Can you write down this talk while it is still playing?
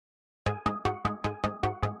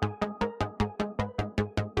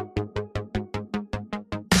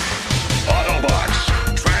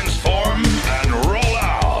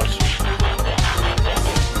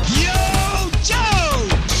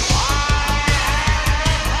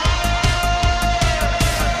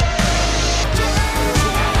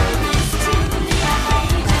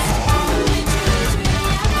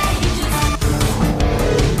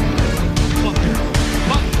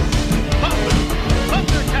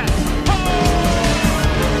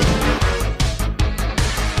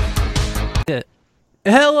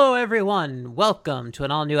Hello, everyone. Welcome to an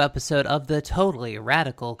all-new episode of the Totally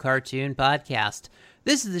Radical Cartoon Podcast.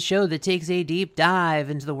 This is the show that takes a deep dive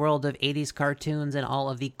into the world of 80s cartoons and all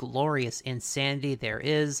of the glorious insanity there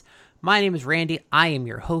is. My name is Randy. I am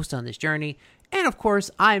your host on this journey. And of course,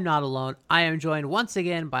 I am not alone. I am joined once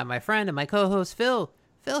again by my friend and my co-host, Phil.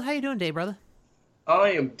 Phil, how you doing today, brother?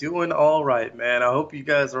 I am doing all right, man. I hope you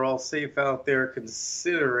guys are all safe out there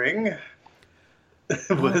considering.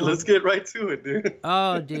 But let's get right to it, dude.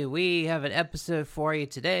 Dude, we have an episode for you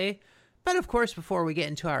today. But of course, before we get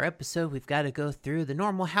into our episode, we've got to go through the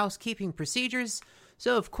normal housekeeping procedures.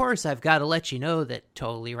 So, of course, I've got to let you know that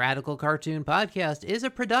Totally Radical Cartoon Podcast is a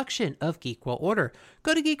production of Geek World Order.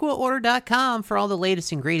 Go to geekworldorder.com for all the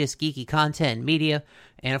latest and greatest geeky content and media.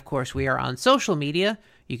 And, of course, we are on social media.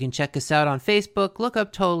 You can check us out on Facebook. Look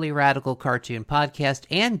up Totally Radical Cartoon Podcast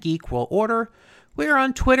and Geek World Order. We are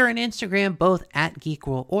on Twitter and Instagram, both at Geek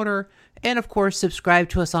World Order. And, of course, subscribe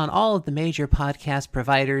to us on all of the major podcast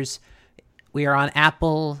providers. We are on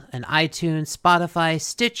Apple and iTunes, Spotify,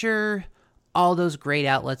 Stitcher, all those great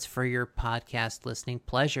outlets for your podcast listening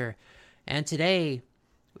pleasure. And today,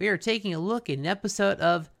 we are taking a look at an episode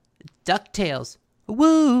of DuckTales.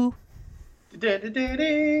 Woo!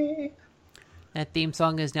 That theme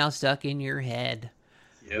song is now stuck in your head.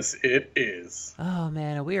 Yes, it is. Oh,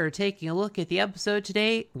 man, we are taking a look at the episode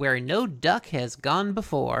today where no duck has gone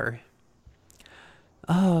before.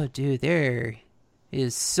 Oh, dude, there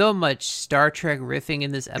is so much Star Trek riffing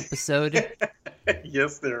in this episode.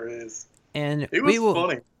 Yes, there is. And it was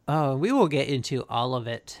funny. We will get into all of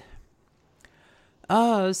it.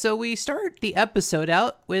 So we start the episode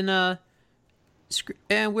out when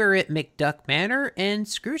and we're at McDuck Manor, and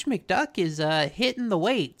Scrooge McDuck is hitting the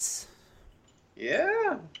weights.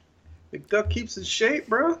 Yeah, McDuck keeps in shape,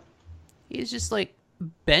 bro. He's just like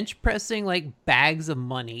bench pressing like bags of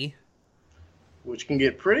money, which can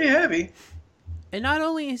get pretty heavy. And not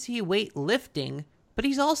only is he weight lifting, but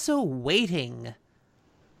he's also waiting.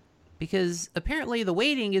 Because apparently the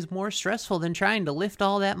waiting is more stressful than trying to lift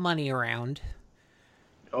all that money around.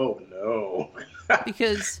 Oh, no.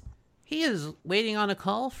 Because he is waiting on a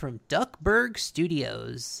call from Duckburg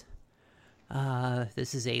Studios.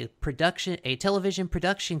 This is a television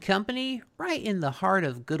production company right in the heart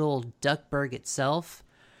of good old Duckburg itself.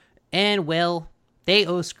 And, well, they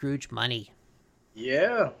owe Scrooge money.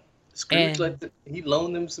 Yeah. Scrooge he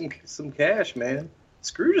loaned them some cash, man.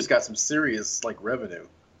 Scrooge has got some serious, revenue.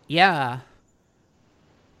 Yeah.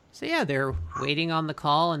 So yeah, they're waiting on the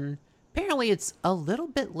call, and apparently it's a little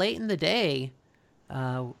bit late in the day.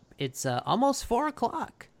 It's almost 4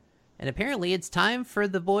 o'clock. And apparently it's time for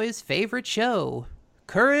the boys' favorite show,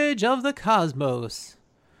 Courage of the Cosmos.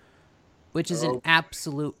 Which is an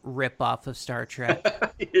absolute ripoff of Star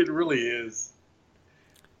Trek. It really is.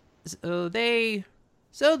 So the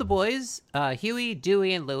boys, Huey,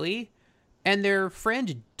 Dewey, and Louie, and their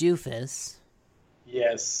friend Doofus.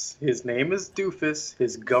 Yes, his name is Doofus.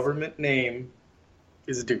 His government name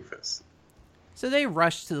is Doofus. So they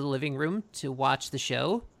rush to the living room to watch the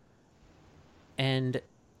show. And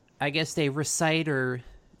I guess they recite or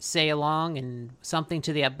say along and something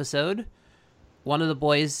to the episode. One of the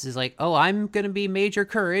boys is like, "Oh, I'm going to be Major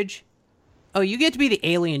Courage." "Oh, you get to be the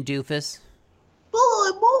alien, Doofus."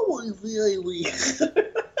 "Oh, I'm always the alien."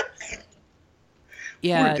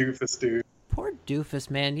 Yeah. Poor Doofus, dude. Poor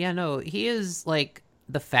Doofus, man. Yeah, no, he is like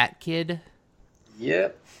the fat kid.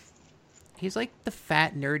 Yep. He's like the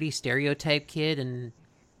fat, nerdy stereotype kid, and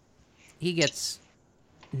he gets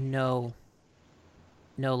no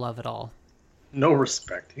love at all. No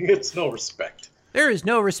respect. He gets no respect. There is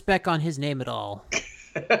no respect on his name at all.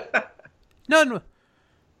 None.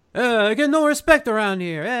 I get no respect around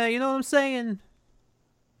here. You know what I'm saying?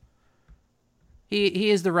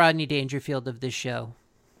 He is the Rodney Dangerfield of this show.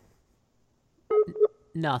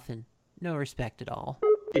 Nothing. No respect at all.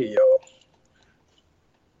 Hey, yo.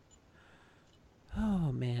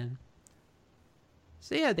 Oh, man.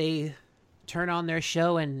 So, yeah, they turn on their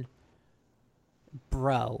show and...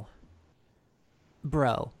 Bro.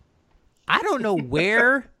 I don't know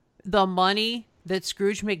where the money that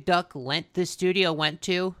Scrooge McDuck lent the studio went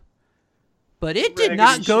to, but it did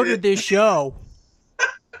not go to this show.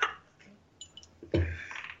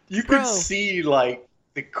 You could see, the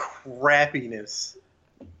crappiness.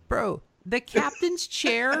 Bro, the captain's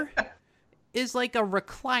chair is like a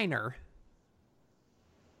recliner.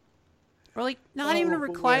 Or, not even a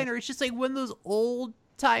recliner. Boy. It's just like one of those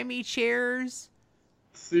old-timey chairs.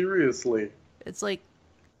 Seriously. It's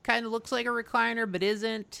kind of looks like a recliner, but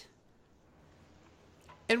isn't.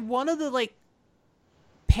 And one of the,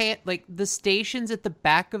 the stations at the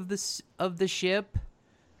back of the ship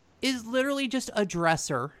is literally just a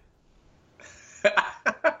dresser.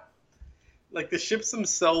 Like the ships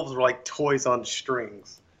themselves were like toys on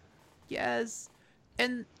strings. Yes.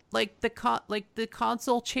 And like the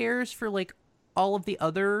console chairs for like all of the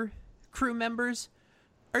other crew members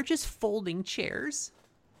are just folding chairs.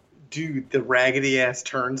 Dude, the raggedy ass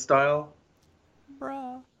turnstile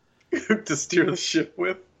Bruh. to steer the ship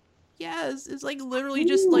with. Yes, it's like literally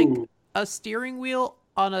just like a steering wheel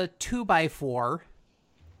on a 2x4.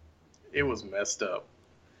 It was messed up.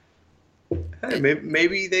 Hey,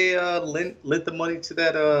 maybe they lent the money to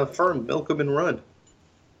that firm, Milcom and Run.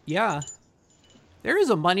 Yeah. There is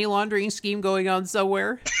a money laundering scheme going on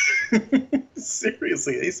somewhere.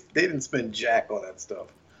 Seriously, they didn't spend jack on that stuff.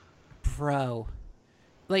 Bro.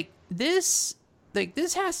 This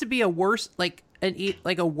has to be a worse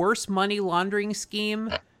a worse money laundering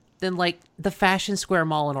scheme than like the Fashion Square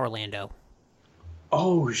Mall in Orlando.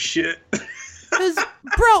 Oh shit. Cuz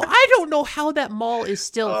bro, I don't know how that mall is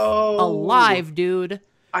still alive, dude.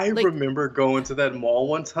 I remember going to that mall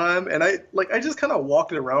one time, and I just kind of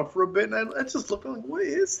walked it around for a bit, and I just looked like, what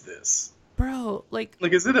is this? Bro,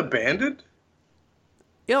 is it abandoned?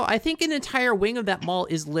 I think an entire wing of that mall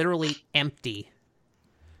is literally empty.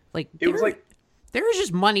 There is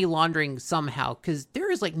just money laundering somehow, because there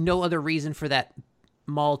is like no other reason for that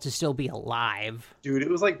mall to still be alive. Dude, it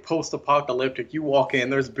was like post-apocalyptic. You walk in,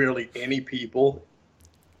 there's barely any people.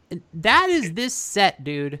 And that is this set,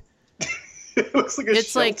 dude. It looks like a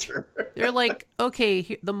shelter. Like, they're like,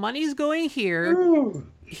 okay, the money's going here. Ooh.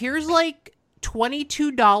 Here's like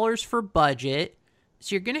 $22 for budget.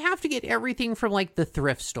 So you're going to have to get everything from like the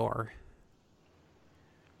thrift store.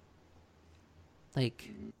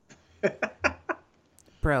 Like,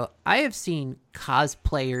 bro, I have seen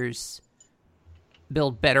cosplayers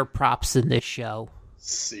build better props than this show.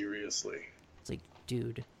 Seriously. It's like,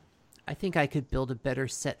 dude, I think I could build a better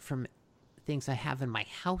set from things I have in my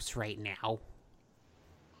house right now.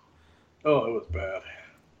 Oh, it was bad.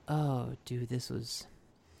 Oh, dude, this was...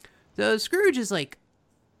 So Scrooge is like,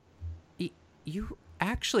 you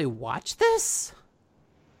actually watch this?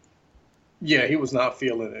 Yeah, he was not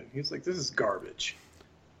feeling it. He was like, this is garbage.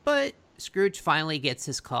 But Scrooge finally gets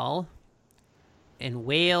his call. And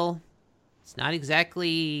Whale, it's not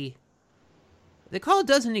exactly... The call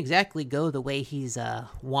doesn't exactly go the way he's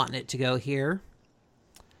wanting it to go here.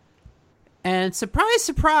 And surprise,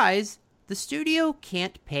 surprise, the studio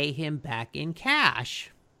can't pay him back in cash.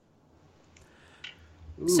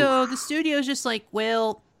 Ooh. So the studio's just like,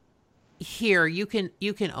 well, here, you can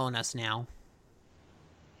own us now.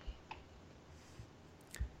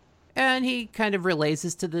 And he kind of relays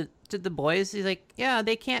this to the boys. He's like, yeah,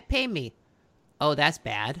 they can't pay me. Oh, that's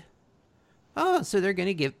bad. Oh, so they're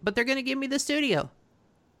gonna give me the studio.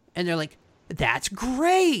 And they're like, that's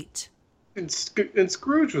great. And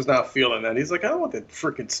Scrooge was not feeling that. He's like, I don't want that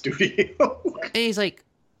freaking studio. And he's like,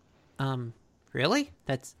 really?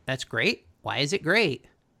 That's great? Why is it great?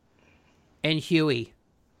 And Huey,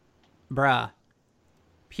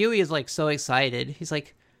 Huey is like so excited. He's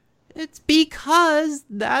like, it's because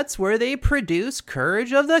that's where they produce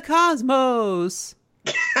Courage of the Cosmos.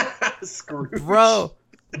 Scrooge.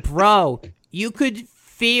 Bro, you could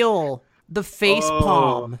feel the face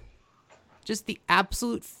palm. Just the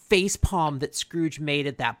absolute face palm that Scrooge made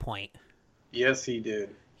at that point. Yes, he did.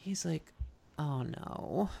 He's like, oh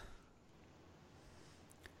no.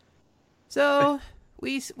 So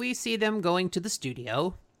we see them going to the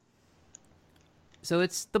studio. So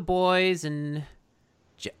it's the boys and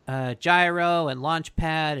Gyro and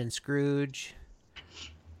Launchpad and Scrooge.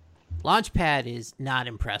 Launchpad is not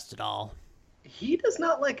impressed at all. He does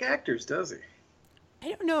not like actors, does he?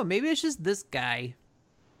 I don't know. Maybe it's just this guy.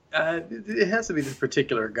 It has to be this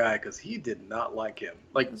particular guy, because he did not like him.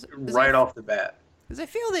 Right off the bat. Because I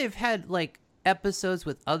feel they've had, episodes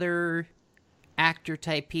with other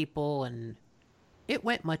actor-type people, and it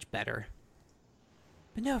went much better.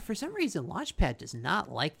 But no, for some reason, Launchpad does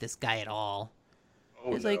not like this guy at all.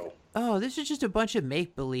 Oh, He's like, oh, this is just a bunch of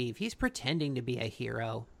make-believe. He's pretending to be a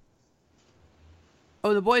hero.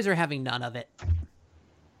 Oh, the boys are having none of it.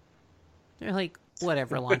 They're like,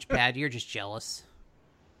 whatever, Launchpad, you're just jealous.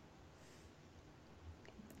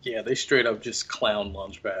 Yeah, they straight up just clown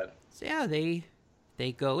Launchpad. So yeah, they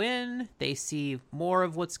go in, they see more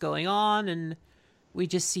of what's going on, and we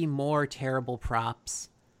just see more terrible props.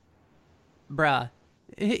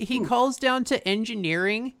 He calls down to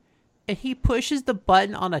engineering, and he pushes the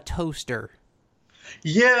button on a toaster.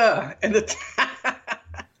 Yeah, and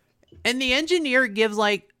and the engineer gives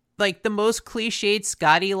like the most cliched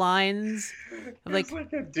Scotty lines. It's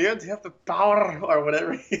like a dude, you have the power or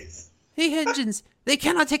whatever it is. Hey, engines, they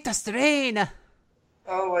cannot take the strain.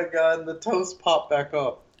 Oh my god, the toast popped back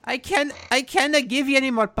up. I cannot give you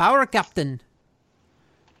any more power, Captain.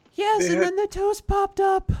 Yes, They and had, then the toast popped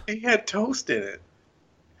up. they had toast in it.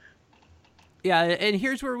 Yeah, and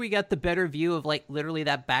here's where we got the better view of like literally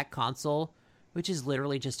that back console, which is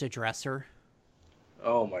literally just a dresser.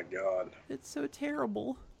 Oh my god. It's so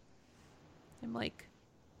terrible. I'm like,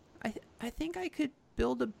 I think I could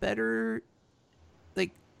build a better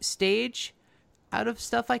like stage out of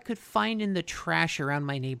stuff I could find in the trash around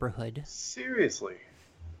my neighborhood. Seriously.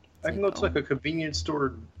 I It's can like, go to like a convenience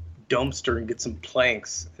store dumpster and get some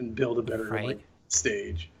planks and build a better Right. like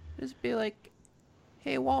stage. just be like,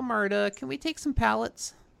 hey Walmart, can we take some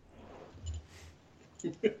pallets?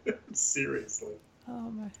 Seriously.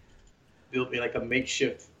 Oh my. Build me like a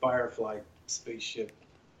makeshift Firefly spaceship.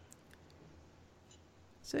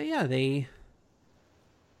 So yeah, they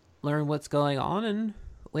learn what's going on, and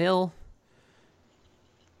well,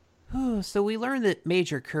 so we learn that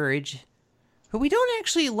Major Courage, but we don't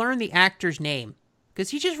actually learn the actor's name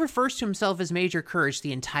because he just refers to himself as Major Courage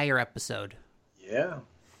the entire episode. Yeah.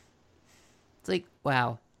 It's like,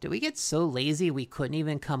 wow, did we get so lazy we couldn't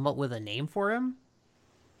even come up with a name for him?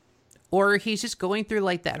 Or he's just going through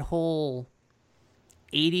like that whole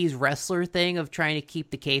 80s wrestler thing of trying to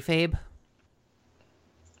keep the kayfabe,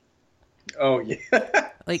 Oh yeah.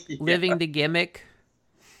 like Yeah. living the gimmick.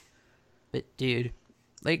 But dude,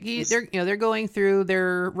 like they're going through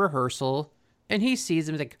their rehearsal, and he sees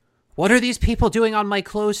them like, "What are these people doing on my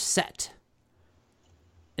closed set?"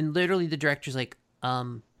 And literally, the director's like,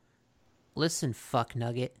 listen, fuck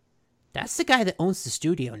nugget, that's the guy that owns the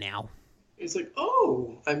studio now." It's like,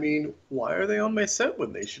 oh, I mean, why are they on my set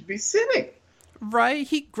when they should be sitting? Right?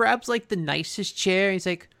 He grabs like the nicest chair. He's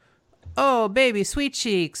like, "Oh, baby, sweet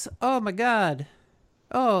cheeks. Oh my god.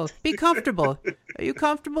 Oh, be comfortable. Are you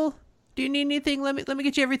comfortable? Do you need anything? Let me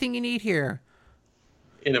get you everything you need here.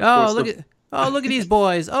 And of Oh, course, look at these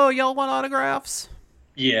boys. Oh, y'all want autographs?"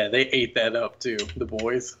 yeah, they ate that up too. The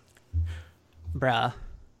boys, Bruh.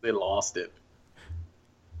 they lost it.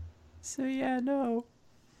 So yeah, no.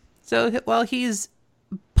 So while he's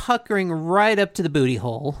puckering right up to the booty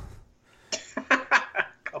hole,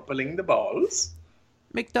 Coupling the balls.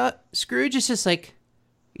 Scrooge is just like,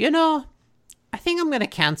 I think I'm gonna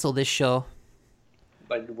cancel this show.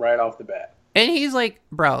 Like right off the bat. And he's like,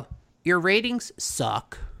 bro, your ratings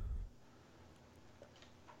suck.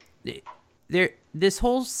 This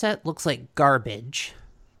whole set looks like garbage.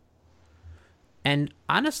 And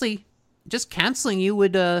honestly, just canceling you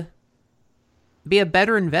would be a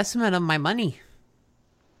better investment of my money.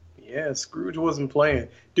 Yeah, Scrooge wasn't playing.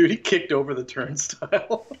 Dude, he kicked over the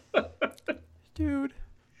turnstile. Dude.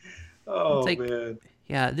 Oh, It's like- man.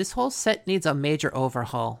 Yeah, this whole set needs a major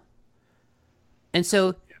overhaul. And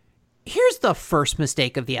so, here's the first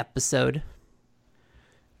mistake of the episode.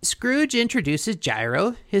 Scrooge introduces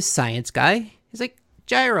Gyro, his science guy. He's like,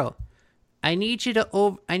 "Gyro, I need you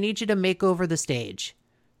to make over the stage.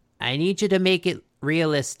 I need you to make it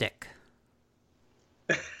realistic."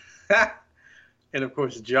 And of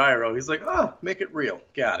course, Gyro, he's like, oh, make it real.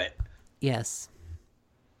 Got it. Yes.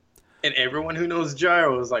 And everyone who knows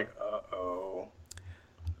Gyro is like, uh-oh.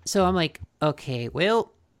 So I'm like, okay,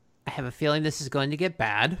 well, I have a feeling this is going to get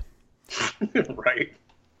bad. Right.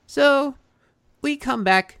 So we come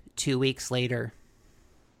back 2 weeks later.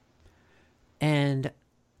 And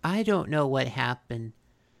I don't know what happened.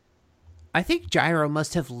 I think Gyro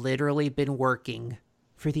must have literally been working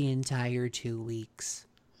for the entire 2 weeks.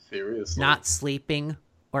 Seriously. Not sleeping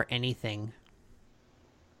or anything.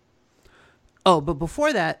 Oh, but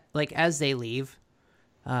before that, like as they leave,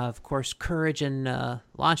 of course, Courage and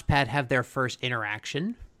Launchpad have their first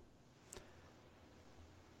interaction.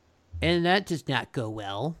 And that does not go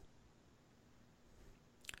well.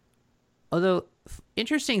 Although,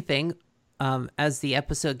 interesting thing, as the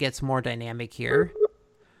episode gets more dynamic here,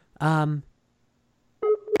 so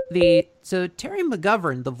Terry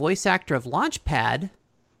McGovern, the voice actor of Launchpad,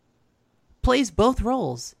 plays both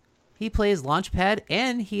roles. He plays Launchpad,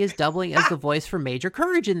 and he is doubling as the voice for Major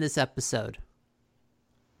Courage in this episode.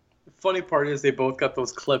 The funny part is they both got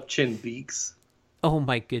those cleft chin beaks. Oh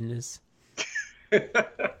my goodness.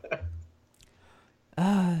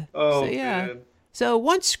 Oh, So, yeah. man. So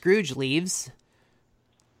once Scrooge leaves,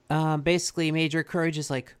 basically Major Courage is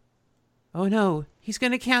like, "Oh no, he's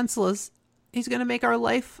going to cancel us. He's going to make our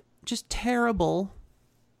life just terrible."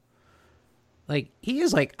 Like, he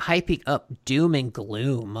is like hyping up doom and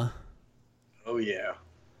gloom. Oh, yeah.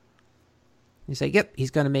 He's like, yep,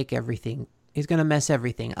 he's going to make everything. He's going to mess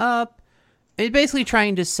everything up. He's basically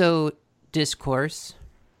trying to sow discourse.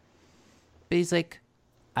 But he's like,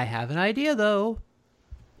 "I have an idea though.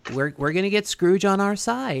 we're gonna get Scrooge on our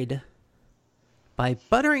side by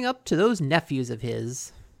buttering up to those nephews of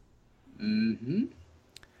his. Mm-hmm.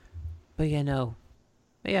 But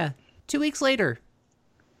yeah, 2 weeks later,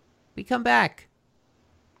 we come back.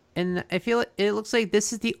 And I feel it looks like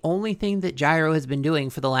this is the only thing that Gyro has been doing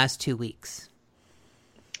for the last 2 weeks.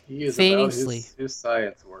 He is Feigning about sleep. his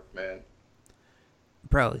science work, man.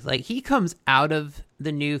 Bro, like, he comes out of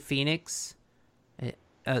the new Phoenix,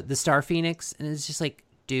 the Star Phoenix, and it's just like,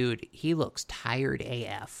 dude, he looks tired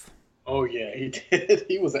AF. Oh, yeah, he did.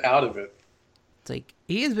 He was out of it. It's like,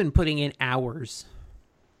 he has been putting in hours.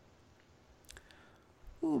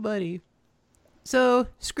 Ooh, buddy. So,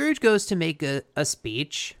 Scrooge goes to make a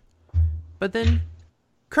speech, but then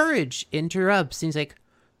Courage interrupts, and he's like,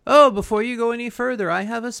 oh, before you go any further, I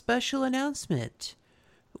have a special announcement.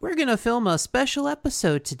 We're going to film a special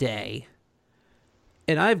episode today.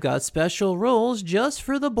 And I've got special rules just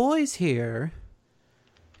for the boys here.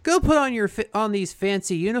 Go put on on these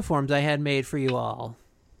fancy uniforms I had made for you all.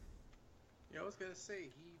 Yeah, I was going to say,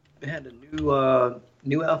 he had a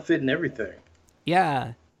new outfit and everything.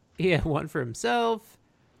 Yeah, he had one for himself.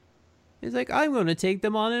 He's like, I'm going to take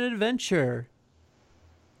them on an adventure.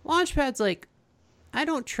 Launchpad's like, I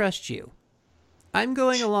don't trust you. I'm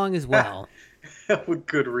going along as well. With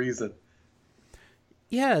good reason.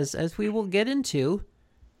 Yes, as we will get into,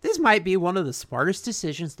 this might be one of the smartest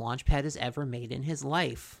decisions Launchpad has ever made in his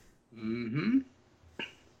life. Mm-hmm.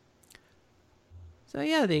 So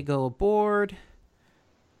yeah, they go aboard,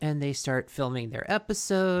 and they start filming their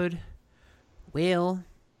episode. Well,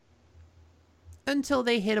 until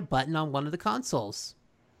they hit a button on one of the consoles.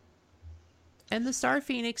 And the Star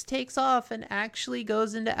Phoenix takes off and actually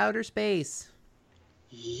goes into outer space.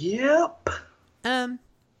 Yep.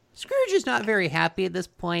 Scrooge is not very happy at this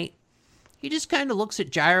point. He just kind of looks at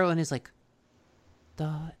Gyro and is like,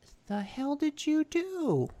 the hell did you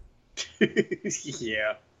do?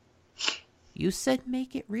 Yeah. You said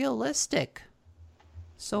make it realistic.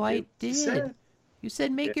 So I did. You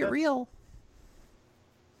said make it real.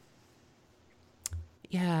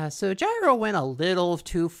 Yeah, so Gyro went a little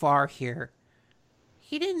too far here.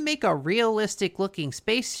 He didn't make a realistic looking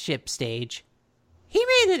spaceship stage. He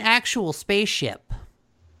made an actual spaceship.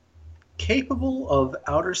 Capable of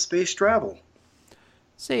outer space travel.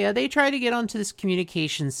 So yeah, they try to get onto this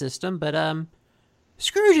communication system, but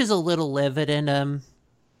Scrooge is a little livid and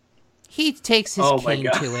he takes his king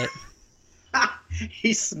to it.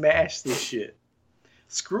 He smashed this shit.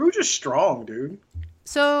 Scrooge is strong, dude.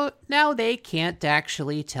 So now they can't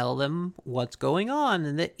actually tell them what's going on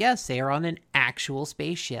and that, yes, they are on an actual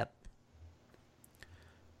spaceship.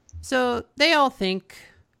 So they all think...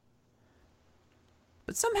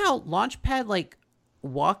 But somehow Launchpad, like,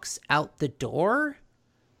 walks out the door.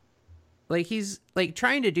 Like, he's, like,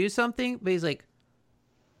 trying to do something, but he's like...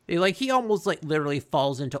 He almost, like, literally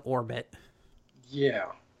falls into orbit. Yeah.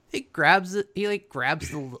 He grabs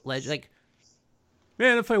the ledge, like...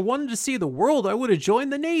 Man, if I wanted to see the world, I would have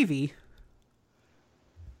joined the Navy.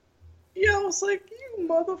 Yeah, I was like, you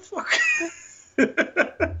motherfucker.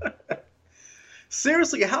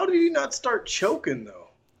 Seriously, how did he not start choking, though?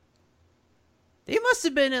 They must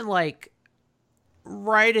have been in, like,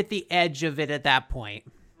 right at the edge of it at that point.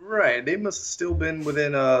 Right, they must have still been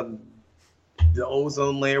within the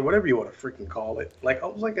ozone layer, whatever you want to freaking call it. Like, I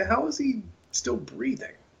was like, how is he still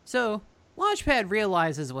breathing? So, Launchpad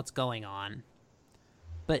realizes what's going on.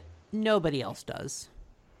 But nobody else does.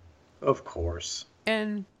 Of course.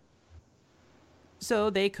 And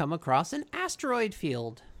so they come across an asteroid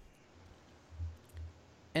field.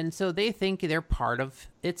 And so they think it's part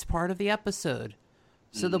of the episode.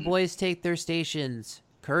 So the boys take their stations.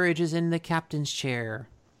 Courage is in the captain's chair.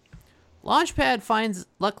 Launchpad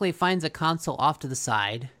luckily finds a console off to the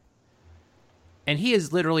side. And he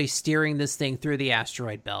is literally steering this thing through the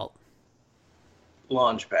asteroid belt.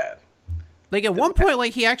 Launchpad. Like, at one point,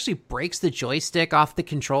 like, he actually breaks the joystick off the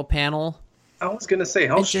control panel. I was going to say,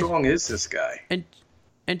 how strong is this guy? And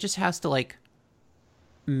just has to, like,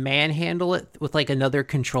 manhandle it with, like, another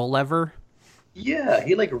control lever. Yeah,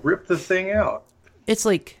 he, like, ripped the thing out. It's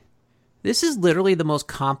like, this is literally the most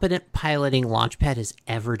competent piloting Launchpad has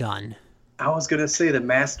ever done. I was going to say, the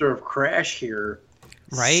master of Crash here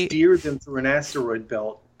steered them through an asteroid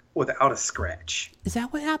belt without a scratch. Is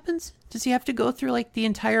that what happens? Does he have to go through, like, the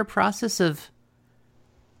entire process of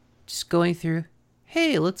just going through,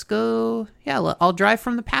 hey, let's go, yeah, I'll drive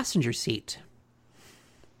from the passenger seat.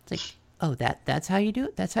 It's like, oh, that's how you do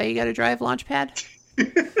it? That's how you got to drive Launchpad?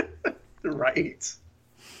 Right.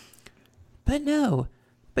 But no.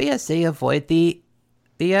 But yes, they avoid the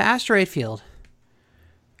asteroid field.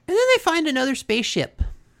 And then they find another spaceship.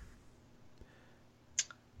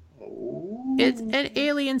 It's an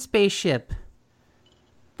alien spaceship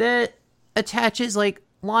that attaches like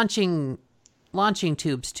launching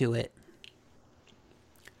tubes to it.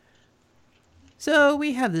 So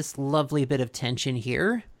we have this lovely bit of tension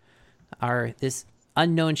here. This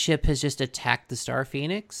unknown ship has just attacked the Star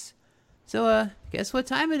Phoenix. So guess what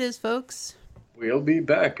time it is, folks? We'll be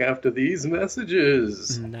back after these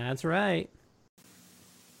messages. That's right.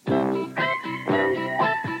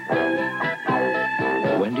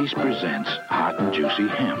 Wendy's presents hot and juicy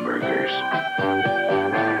hamburgers.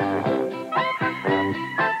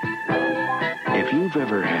 If you've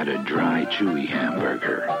ever had a dry, chewy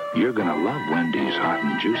hamburger, you're gonna love Wendy's hot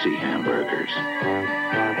and juicy hamburgers.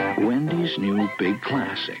 Wendy's new big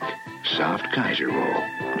classic, soft Kaiser roll,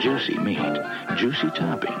 juicy meat, juicy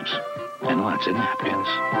toppings, and lots of napkins.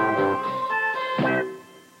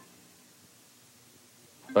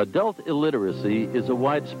 Adult illiteracy is a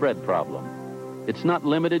widespread problem. It's not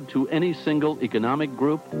limited to any single economic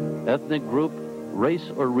group, ethnic group, race,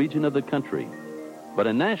 or region of the country. But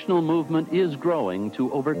a national movement is growing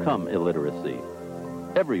to overcome illiteracy.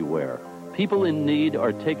 Everywhere, people in need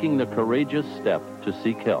are taking the courageous step to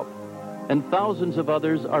seek help, and thousands of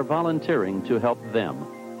others are volunteering to help them.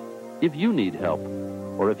 If you need help,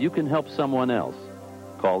 or if you can help someone else,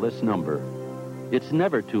 call this number. It's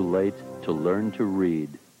never too late to learn to read.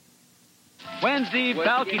 Wednesday,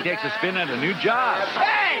 Balky takes a spin at a new job.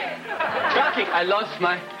 Hey! Balky, I lost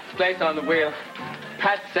my place on the wheel.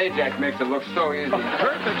 Pat Sajak makes it look so easy.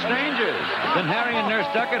 Perfect strangers. Then Harry and Nurse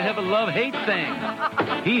Duckett have a love-hate thing.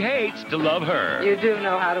 He hates to love her. You do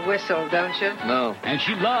know how to whistle, don't you? No. And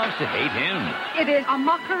she loves to hate him. It is a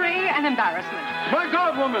mockery and embarrassment. My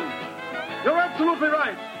God, woman! You're absolutely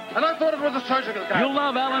right. And I thought it was a surgical guy. You'll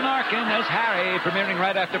love Alan Arkin as Harry, premiering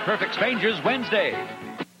right after Perfect Strangers Wednesday.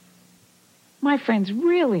 My friends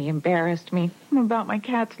really embarrassed me about my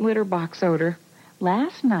cat's litter box odor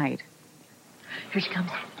last night. Here she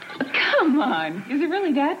comes. Come on. Is it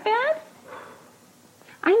really that bad?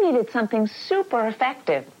 I needed something super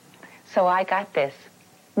effective. So I got this.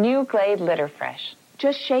 New Glade Litter Fresh.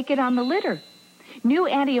 Just shake it on the litter. New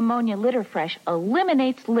anti-ammonia Litter Fresh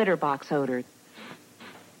eliminates litter box odor.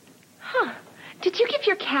 Huh. Did you give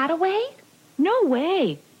your cat away? No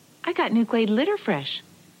way. I got New Glade Litter Fresh.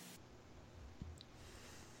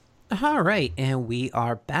 All right, and we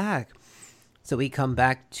are back. So we come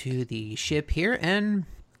back to the ship here, and,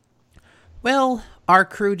 well, our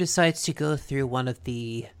crew decides to go through one of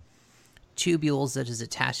the tubules that has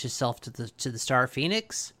attached itself to the Star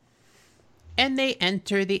Phoenix, and they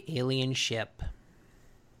enter the alien ship.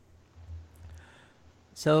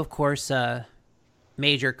 So, of course,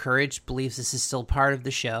 Major Courage believes this is still part of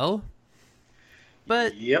the show,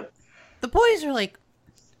 but Yep. the boys are like,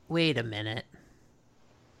 wait a minute.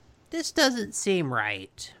 This doesn't seem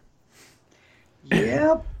right.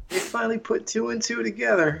 Yep. They finally put two and two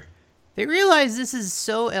together. They realize this is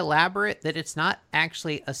so elaborate that it's not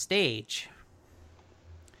actually a stage.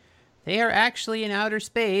 They are actually in outer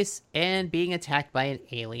space and being attacked by an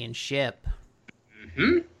alien ship.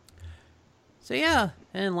 Mm-hmm. So yeah,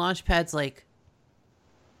 and Launchpad's like,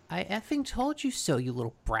 I effing told you so, you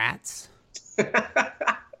little brats.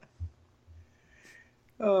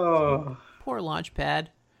 Oh. Poor Launchpad.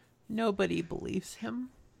 Nobody believes him.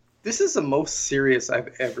 This is the most serious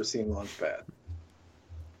I've ever seen Launchpad.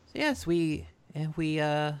 So yes, we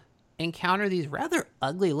encounter these rather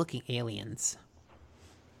ugly-looking aliens,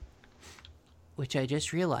 which I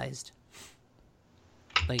just realized.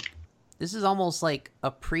 Like, this is almost like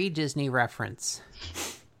a pre-Disney reference.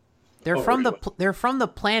 They're from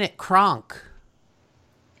the planet Kronk.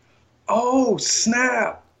 Oh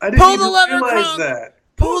snap! I didn't Pull even the lever, realize Kronk! that.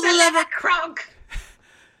 Pull the lever, Kronk!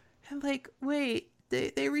 I'm like, wait,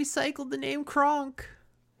 they recycled the name Kronk.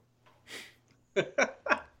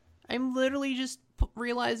 I'm literally just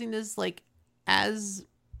realizing this, like, as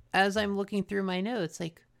I'm looking through my notes,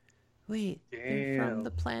 like, wait, they're from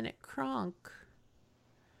the planet Kronk.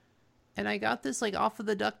 And I got this, like, off of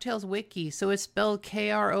the DuckTales wiki, so it's spelled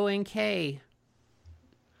Kronk.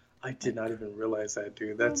 I did not even realize that,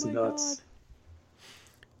 dude. That's nuts. God.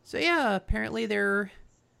 So yeah, apparently they're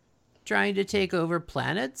trying to take over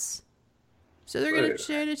planets. So they're going to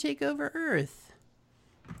try to take over Earth.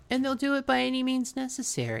 And they'll do it by any means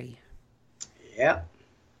necessary. Yep.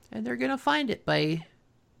 And they're going to find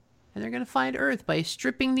Earth by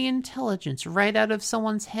stripping the intelligence right out of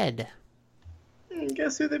someone's head.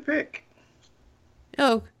 Guess who they pick?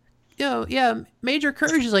 Yeah, Major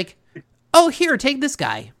Courage is like, oh, here, take this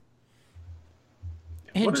guy.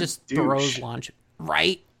 And just throws launch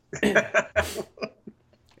right.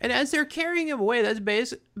 And as they're carrying him away,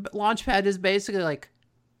 Launchpad is basically like,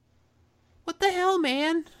 what the hell,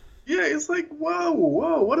 man? Yeah, it's like, whoa,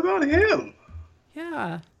 what about him?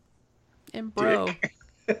 Yeah. And bro,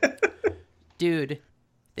 dude,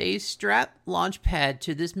 they strap Launchpad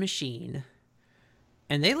to this machine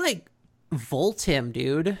and they like volt him,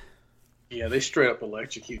 dude. Yeah, they straight up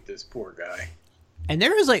electrocute this poor guy. And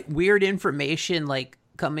there was like weird information like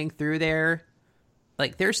coming through there.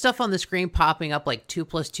 Like there's stuff on the screen popping up like 2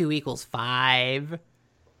 + 2 = 5.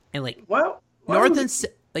 And like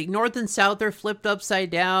north and south are flipped upside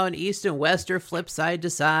down, east and west are flipped side to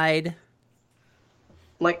side.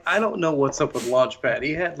 Like, I don't know what's up with Launchpad.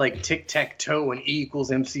 He had like tic-tac-toe and E =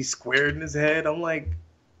 MC² in his head. I'm like,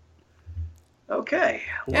 okay,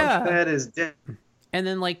 Launchpad is dead. And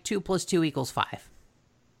then like 2 + 2 = 5.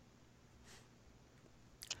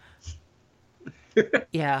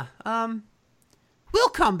 Yeah. We'll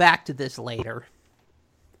come back to this later.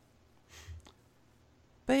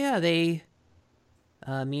 But yeah, they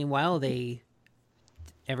meanwhile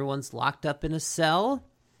everyone's locked up in a cell,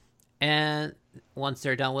 and once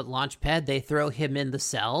they're done with Launchpad, they throw him in the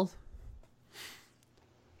cell.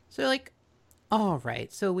 So like, all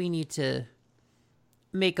right, so we need to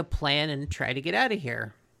make a plan and try to get out of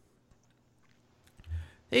here.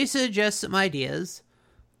 They suggest some ideas.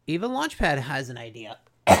 Even Launchpad has an idea.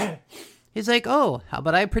 He's like, oh, how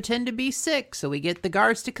about I pretend to be sick so we get the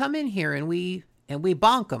guards to come in here and we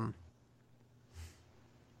bonk them.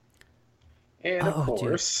 And of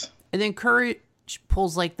course. Dude. And then Courage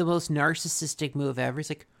pulls like the most narcissistic move ever. He's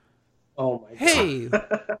like, oh my hey,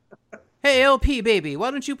 God. hey, LP, baby,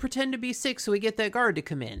 why don't you pretend to be sick so we get that guard to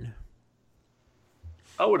come in?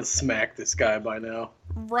 I would have smacked this guy by now.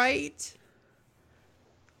 Right?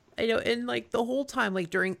 I know, and like the whole time,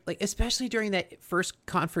 like especially during that first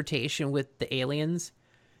confrontation with the aliens,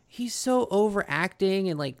 he's so overacting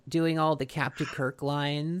and like doing all the Captain Kirk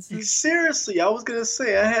lines. Seriously, I was gonna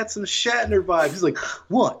say I had some Shatner vibes. He's like,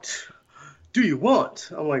 "What do you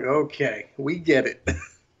want?" I'm like, "Okay, we get it,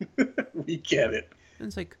 we get it." And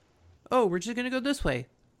it's like, "Oh, we're just gonna go this way.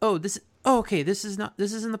 Oh, okay, this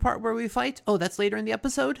isn't the part where we fight. Oh, that's later in the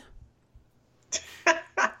episode."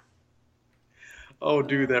 Oh,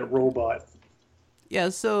 dude, that robot. Yeah,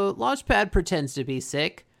 so Launchpad pretends to be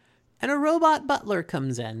sick, and a robot butler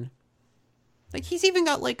comes in. Like, he's even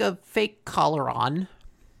got, like, a fake collar on.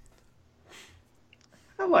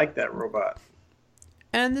 I like that robot.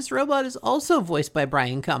 And this robot is also voiced by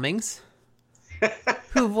Brian Cummings,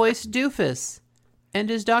 who voiced Doofus,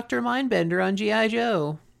 and is Dr. Mindbender on G.I.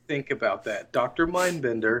 Joe. Think about that. Dr.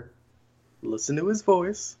 Mindbender, listen to his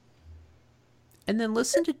voice. And then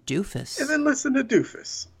listen to Doofus.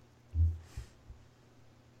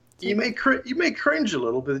 You may cringe a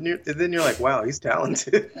little bit, and then you're like, wow, he's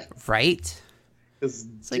talented. Right? Because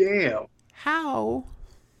damn. Like, how?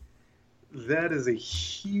 That is a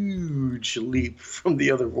huge leap from the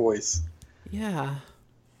other voice. Yeah.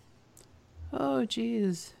 Oh,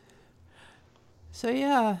 jeez. So,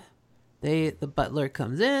 yeah. The butler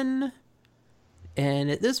comes in, and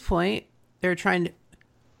at this point, they're trying to...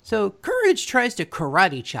 So, Courage tries to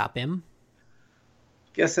karate chop him.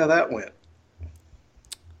 Guess how that went?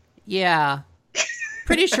 Yeah.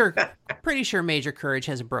 Pretty sure Major Courage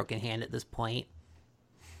has a broken hand at this point.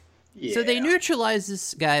 Yeah. So they neutralize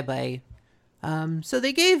this guy by... so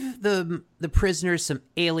they gave the prisoners some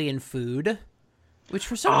alien food, which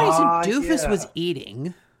for some reason Doofus was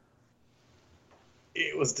eating.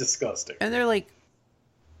 It was disgusting. And they're like,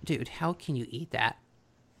 dude, how can you eat that?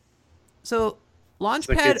 So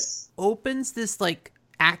Launchpad opens this like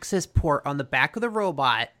access port on the back of the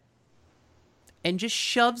robot and just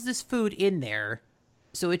shoves this food in there,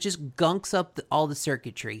 so it just gunks up all the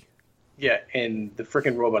circuitry. Yeah, and the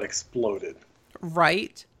freaking robot exploded.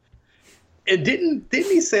 Right. And didn't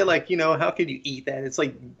he say, like, you know, how can you eat that? It's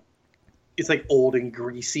like old and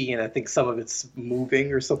greasy, and I think some of it's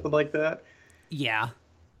moving or something like that. Yeah.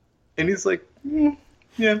 And he's like,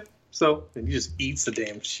 yeah. So, and he just eats the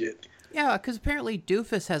damn shit. Yeah, because apparently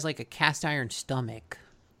Doofus has like a cast iron stomach.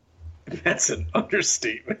 That's an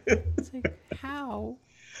understatement. It's like, how?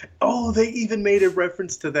 Oh, they even made a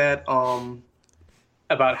reference to that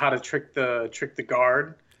about how to trick the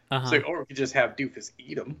guard. Uh-huh. So, or we could just have Doofus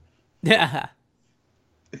eat him. Yeah.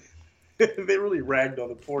 They really ragged on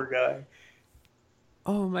the poor guy.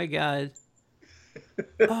 Oh my god.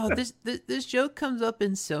 Oh, this joke comes up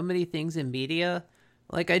in so many things in media.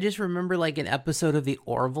 Like, I just remember like an episode of The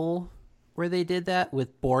Orville where they did that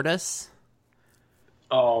with Bortus.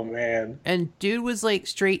 Oh man. And dude was like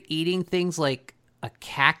straight eating things like a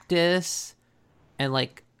cactus and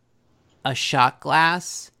like a shot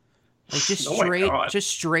glass. Like just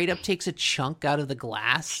straight up takes a chunk out of the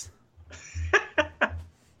glass.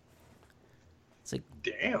 It's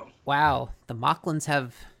like, damn. Wow, the Mocklins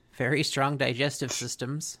have very strong digestive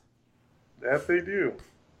systems. That they do.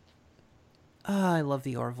 Oh, I love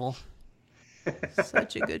the Orville.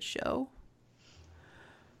 Such a good show.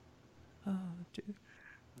 Oh, dude.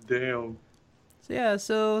 Damn. So yeah,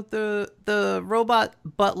 so the robot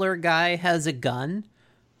butler guy has a gun.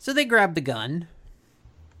 So they grab the gun.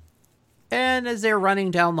 And as they're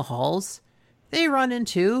running down the halls, they run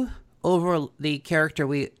into over the character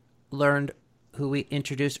we learned, who we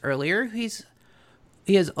introduced earlier. He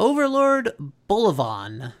is Overlord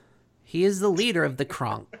Bullivon. He is the leader of the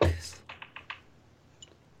Kronks.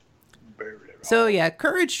 So yeah,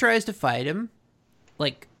 Courage tries to fight him.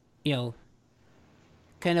 Like, you know,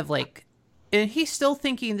 kind of like, and he's still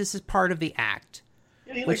thinking this is part of the act.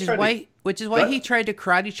 Yeah, which is why he tried to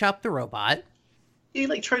karate chop the robot. He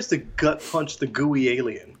like tries to gut punch the gooey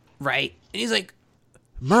alien. Right. And he's like,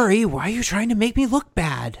 Murray, why are you trying to make me look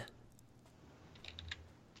bad?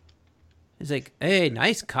 He's like, hey,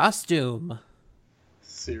 nice costume.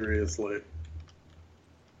 Seriously.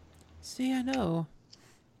 See, I know.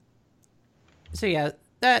 So yeah,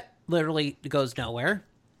 that literally goes nowhere.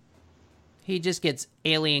 He just gets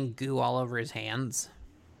alien goo all over his hands.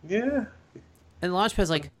 Yeah. And Launchpad's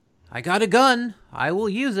like, I got a gun. I will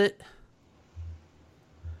use it.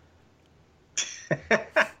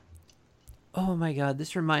 Oh my god,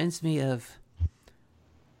 this reminds me of...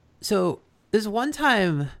 So, this one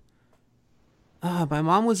time, my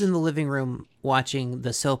mom was in the living room watching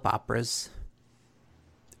the soap operas.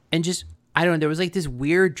 And just, I don't know, there was like this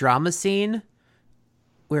weird drama scene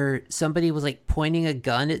where somebody was like pointing a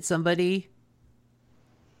gun at somebody.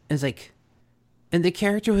 And it's like, and the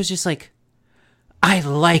character was just like, I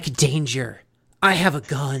like danger. I have a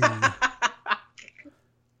gun.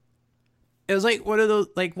 It was like one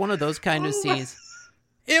of those kind of scenes.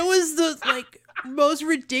 It was the like most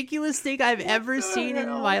ridiculous thing I've ever seen in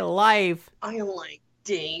my life. I like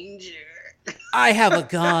danger. I have a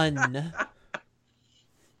gun.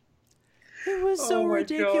 It was so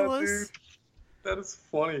ridiculous. God, dude. That is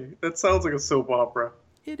funny. That sounds like a soap opera.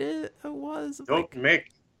 It is. It was.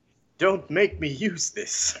 Don't make me use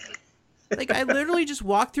this. Like, I literally just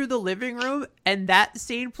walked through the living room and that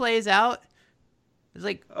scene plays out. It's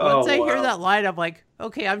like, once I hear that line, I'm like,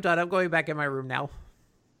 okay, I'm done. I'm going back in my room now.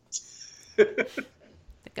 I think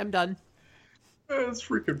I'm done. That's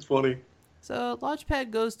freaking funny. So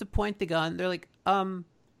Launchpad goes to point the gun. They're like,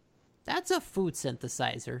 that's a food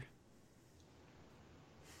synthesizer.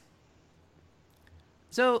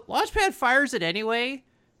 So Launchpad fires it anyway.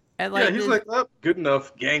 And like, he's like, oh, good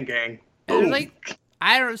enough. Gang, gang. And like,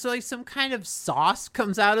 I don't know, so like some kind of sauce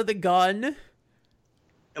comes out of the gun.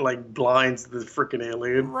 And like blinds the freaking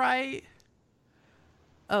alien. Right.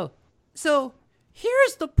 Oh, so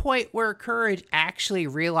here's the point where Courage actually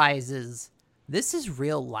realizes this is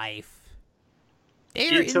real life.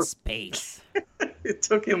 They're in space. It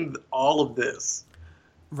took him all of this.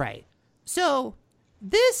 Right. So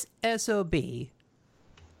this SOB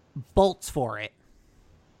bolts for it.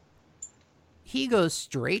 He goes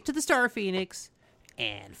straight to the Star Phoenix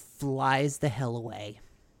and flies the hell away.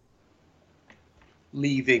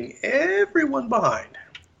 Leaving everyone behind.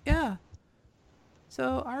 Yeah.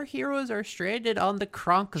 So our heroes are stranded on the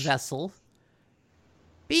Kronk vessel,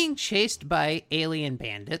 being chased by alien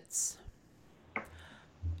bandits.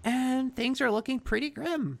 And things are looking pretty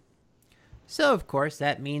grim. So, of course,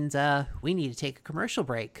 that means we need to take a commercial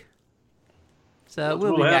break. So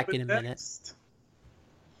we'll be back in a minute.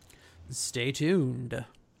 Stay tuned.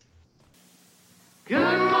 Good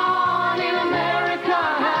morning, America,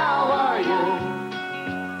 how are you?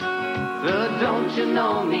 Don't you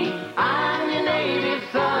know me? I'm your native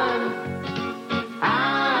son.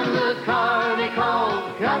 I'm the car they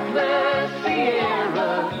call Cutlass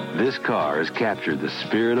Sierra. This car has captured the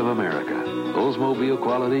spirit of America. Oldsmobile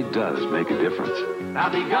quality does make a difference.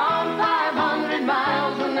 I'll be gone 500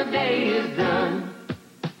 miles when the day is done.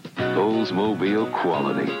 Oldsmobile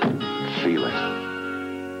quality. Feel it.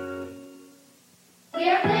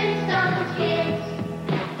 We're Flintstones kids,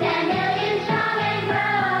 10 million strong and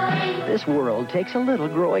growing. This world takes a little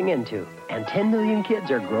growing into, and 10 million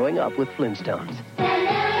kids are growing up with Flintstones. 10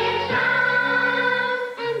 million strong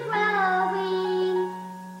and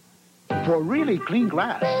growing. For really clean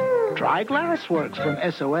glass, try Glassworks from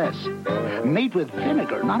SOS. Made with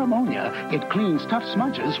vinegar, not ammonia, it cleans tough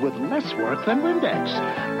smudges with less work than Windex.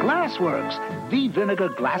 Glassworks, the vinegar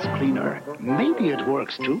glass cleaner. Maybe it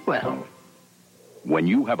works too well. When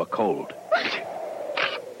you have a cold,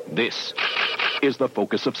 this is the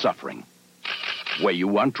focus of suffering. Where you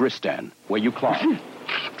want Dristan, where you clog,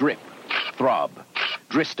 drip, throb.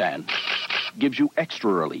 Dristan gives you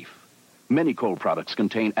extra relief. Many cold products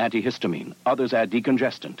contain antihistamine, others add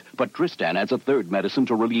decongestant, but Tristan adds a third medicine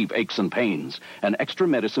to relieve aches and pains, an extra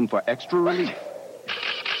medicine for extra relief.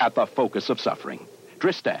 At the focus of suffering,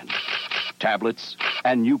 Tristan, tablets,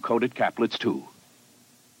 and new coated caplets too.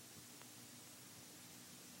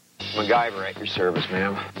 MacGyver at your service,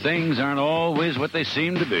 ma'am. Things aren't always what they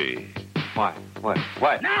seem to be. What?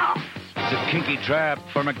 Now! It's a kinky trap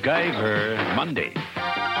for MacGyver Monday.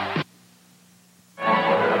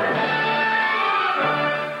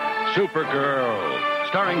 Supergirl,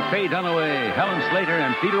 starring Faye Dunaway, Helen Slater,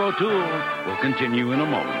 and Peter O'Toole, will continue in a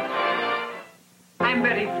moment. I'm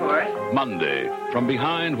ready for it. Monday, from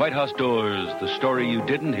behind White House doors, the story you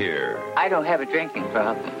didn't hear. I don't have a drinking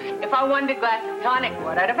problem. If I wanted a glass of tonic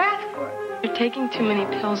water, I'd have asked for it. You're taking too many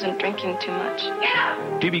pills and drinking too much. Get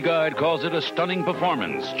out! TV Guide calls it a stunning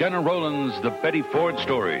performance. Jenna Rollins, the Betty Ford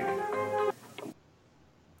story.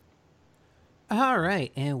 All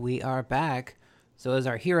right, and we are back. So as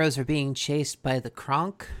our heroes are being chased by the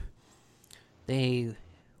Kronk, they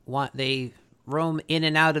roam in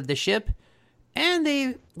and out of the ship, and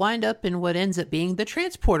they wind up in what ends up being the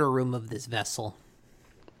transporter room of this vessel.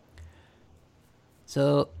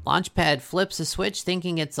 So Launchpad flips a switch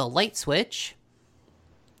thinking it's a light switch,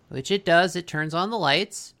 which it does. It turns on the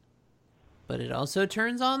lights, but it also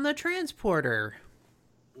turns on the transporter.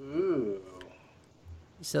 Ooh.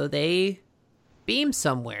 So they beam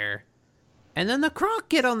somewhere. And then the Kronk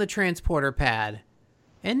get on the transporter pad.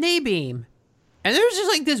 And they beam. And there's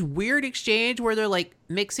just like this weird exchange where they're like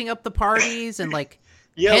mixing up the parties and like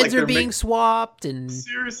heads are being swapped and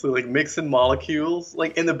seriously like mixing molecules.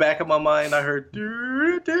 Like in the back of my mind I heard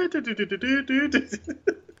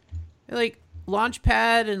like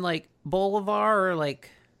Launchpad and like Bolivar or like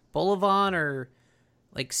Bolivon are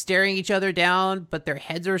like staring each other down, but their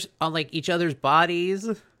heads are on like each other's bodies.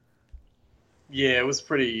 Yeah, it was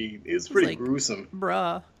pretty like, gruesome.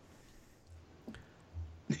 Bruh.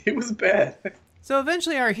 It was bad. So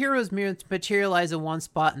eventually our heroes materialize in one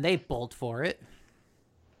spot and they bolt for it.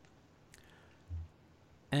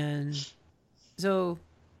 And so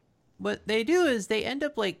what they do is they end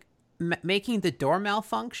up like making the door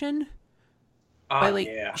malfunction by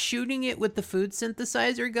like shooting it with the food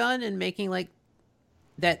synthesizer gun and making like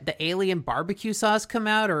the alien barbecue sauce come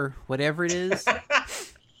out or whatever it is.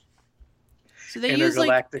 So they use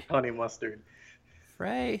intergalactic honey mustard.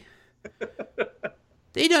 Right.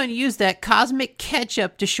 They don't use that cosmic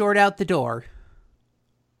ketchup to short out the door.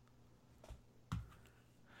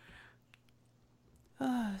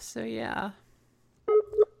 So yeah.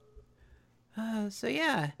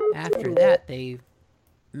 After that, they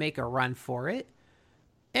make a run for it.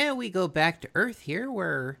 And we go back to Earth here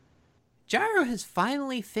where Gyro has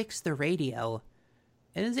finally fixed the radio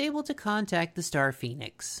and is able to contact the Star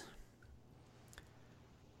Phoenix.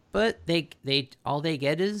 But they all they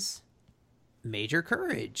get is Major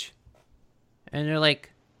Courage. And they're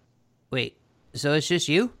like, wait, so it's just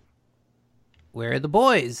you? Where are the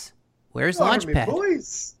boys? Where's Launchpad?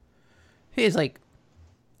 Boys? He's like,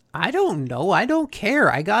 I don't know. I don't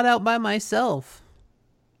care. I got out by myself.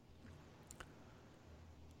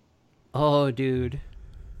 Oh, dude.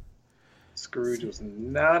 Scrooge was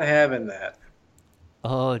not having that.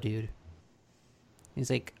 Oh, dude. He's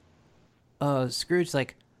like, Scrooge's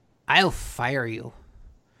like, I'll fire you.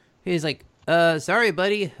 He's like, sorry,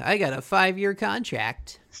 buddy. I got a 5-year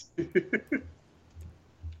contract.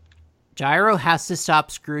 Gyro has to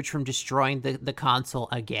stop Scrooge from destroying the console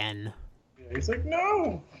again. Yeah, he's like,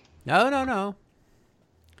 no. No.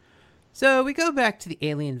 So we go back to the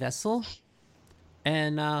alien vessel.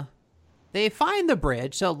 And they find the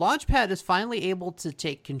bridge. So Launchpad is finally able to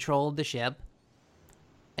take control of the ship.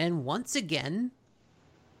 And once again,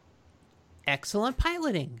 excellent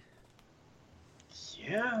piloting.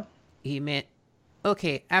 Yeah.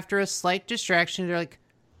 Okay, after a slight distraction, they're like,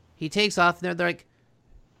 he takes off, and they're like,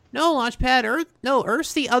 no, Launchpad,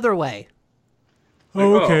 Earth's the other way.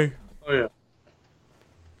 Oh, okay. Oh,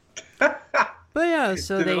 yeah. But yeah,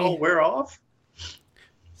 so Did it all wear off?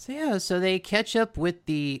 So yeah, so they catch up with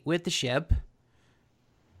the ship,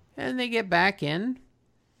 and they get back in,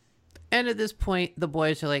 and at this point, the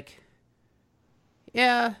boys are like,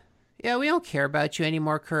 yeah, we don't care about you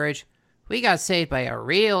anymore, Courage. We got saved by a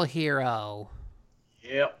real hero.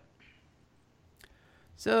 Yep.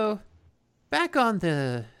 So, back on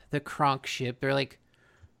the Kronk ship, they're like,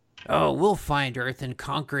 oh, we'll find Earth and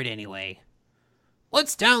conquer it anyway.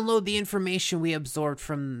 Let's download the information we absorbed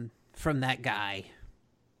from that guy.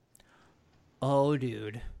 Oh,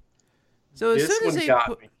 dude. So as soon as they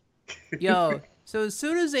as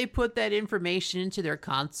soon as they put that information into their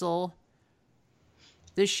console,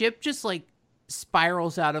 the ship just like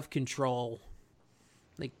spirals out of control,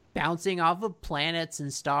 like bouncing off of planets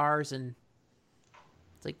and stars, and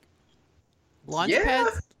it's like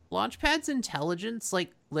Launchpad's intelligence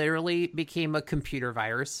like literally became a computer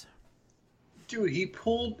virus. Dude, he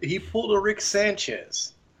pulled a Rick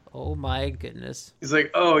Sanchez. Oh my goodness. He's like,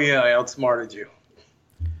 oh yeah, I outsmarted you.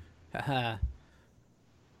 Haha.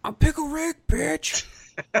 I'm Pickle Rick, bitch.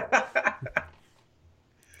 Hey,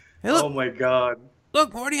 look. Oh my god.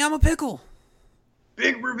 Look, Morty, I'm a pickle.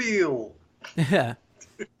 Big reveal. Yeah.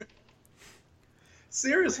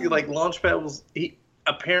 Seriously, like Launchpad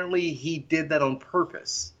apparently he did that on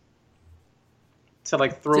purpose. To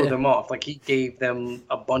like throw them off. Like he gave them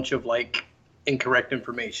a bunch of like incorrect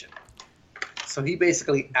information. So he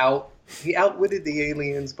basically outwitted the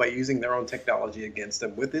aliens by using their own technology against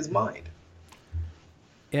them with his mind.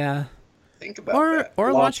 Yeah. Think about that.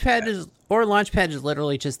 Or Launchpad is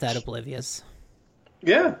literally just that oblivious.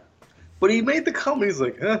 Yeah. But he made the comment, he's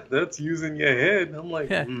like, that's using your head. I'm like,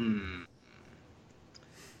 Yeah,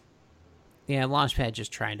 Launchpad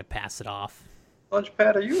just trying to pass it off.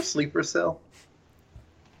 Launchpad, are you a sleeper cell?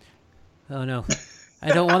 Oh no.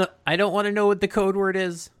 I don't want to know what the code word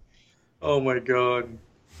is. Oh my god.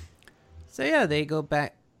 So yeah, they go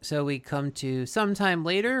back. So we come to sometime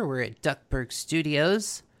later. We're at Duckburg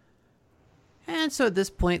Studios. And so at this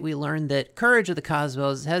point, we learn that Courage of the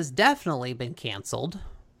Cosmos has definitely been canceled.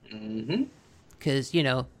 Mm-hmm. Because,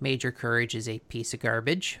 Major Courage is a piece of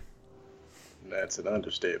garbage. That's an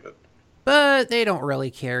understatement. But they don't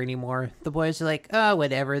really care anymore. The boys are like, oh,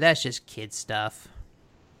 whatever, that's just kid stuff.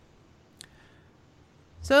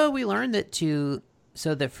 So we learn that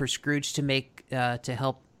for Scrooge to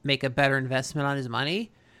help make a better investment on his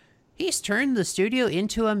money, he's turned the studio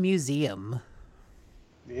into a museum.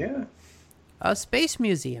 Yeah. A space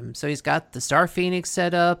museum. So he's got the Star Phoenix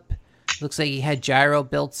set up. Looks like he had Gyro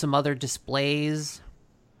build some other displays.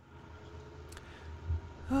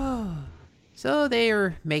 So they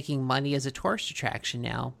are making money as a tourist attraction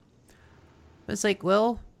now. It's like,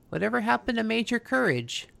 well, whatever happened to Major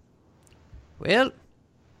Courage? Well,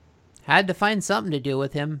 had to find something to do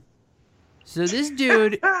with him. So this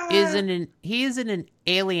dude is in an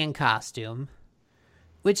alien costume,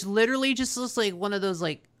 which literally just looks like one of those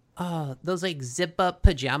those zip up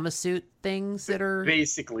pajama suit things that are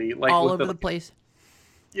basically like all over the place.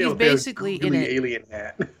 He's basically in an alien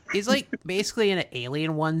hat. He's like basically in an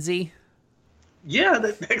alien onesie. Yeah,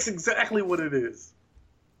 that's exactly what it is.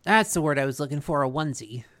 That's the word I was looking for, a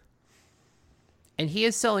onesie. And he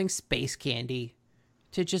is selling space candy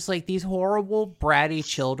to just like these horrible bratty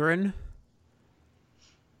children.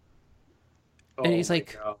 And he's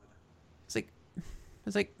like,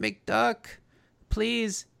 McDuck,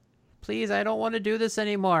 please, I don't want to do this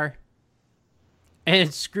anymore.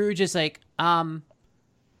 And Scrooge is like,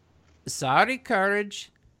 sorry,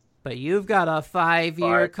 Courage, but you've got a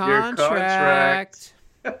 5-year contract.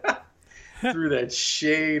 Threw that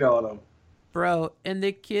shade on him. Bro, and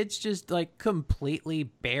the kids just like completely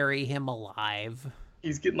bury him alive.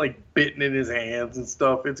 He's getting like bitten in his hands and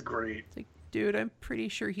stuff. It's great. It's like, dude, I'm pretty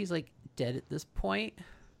sure he's like dead at this point.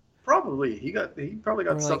 Probably. He probably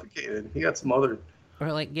got suffocated. He got smothered.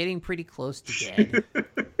 Or like getting pretty close to dead.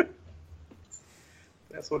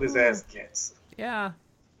 That's what his ass gets. Yeah.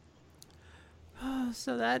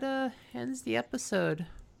 So that ends the episode.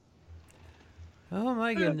 Oh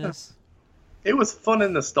my goodness. It was fun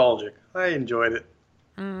and nostalgic. I enjoyed it.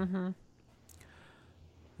 Mm-hmm.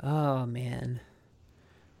 Oh man.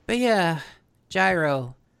 But yeah,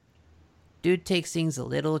 Gyro. Dude takes things a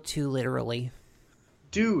little too literally.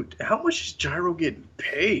 Dude, how much is Gyro getting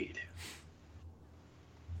paid?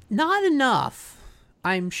 Not enough,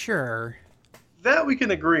 I'm sure. That we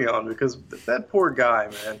can agree on, because that poor guy,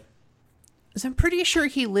 man. 'Cause I'm pretty sure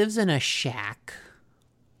he lives in a shack.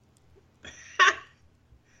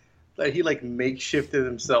 That he, like, makeshifted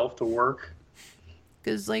himself to work.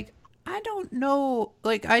 Because, like, I don't know.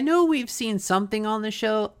 Like, I know we've seen something on the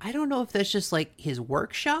show. I don't know if that's just, like, his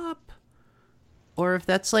workshop. Or if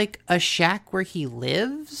that's, like, a shack where he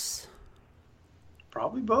lives.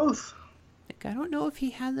 Probably both. Like, I don't know if he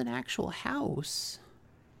has an actual house.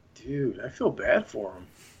 Dude, I feel bad for him.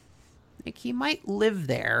 Like, he might live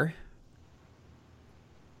there.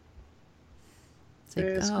 It's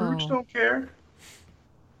like, Scrooge don't care.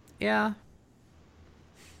 Yeah.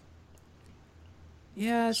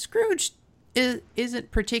 Yeah, Scrooge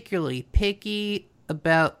isn't particularly picky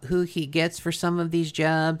about who he gets for some of these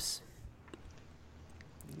jobs.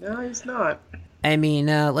 No, he's not. I mean,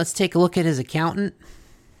 let's take a look at his accountant.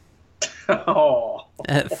 Oh.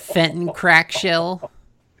 Fenton Crackshell.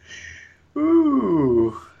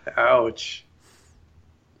 Ooh, ouch.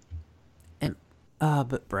 And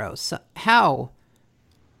But bro, so how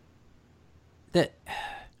that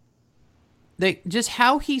just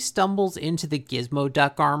how he stumbles into the Gizmo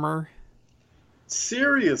duck armor.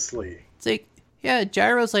 Seriously. It's like, yeah,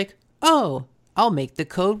 Gyro's like, oh, I'll make the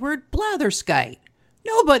code word blatherskite.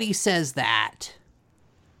 Nobody says that.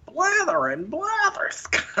 Blather and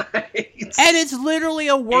blatherskite. And it's literally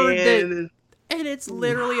a word it's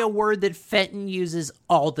literally a word that Fenton uses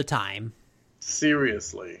all the time.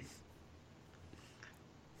 Seriously.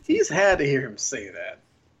 He's had to hear him say that.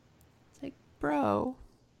 It's like, bro.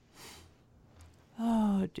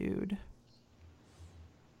 Oh, dude.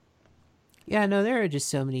 Yeah, no, there are just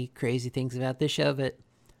so many crazy things about this show, but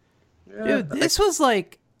dude, this was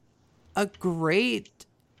like a great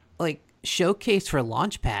showcase for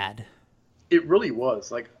Launchpad. It really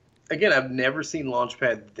was. Like, again, I've never seen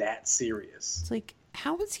Launchpad that serious. It's like,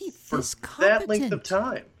 how is he for this competent? That length of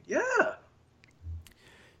time? Yeah.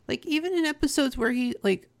 Like, even in episodes where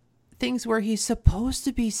things where he's supposed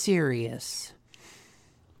to be serious,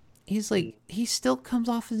 he's like, he still comes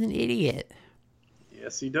off as an idiot.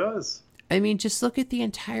 Yes, he does. I mean, just look at the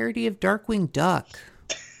entirety of Darkwing Duck.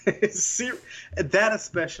 That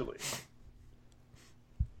especially.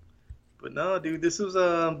 But no, dude, this was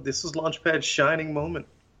Launchpad's shining moment.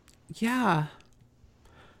 Yeah.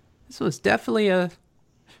 This was definitely a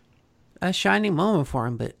shining moment for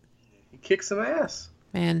him, but he kicked some ass.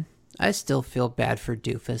 Man, I still feel bad for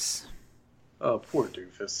Doofus. Oh, poor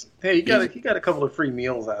Doofus. Hey, he got a couple of free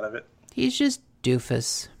meals out of it. He's just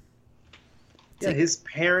Doofus. Yeah, his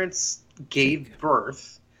parents gave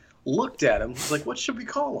birth, looked at him, was like, what should we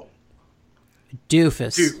call him?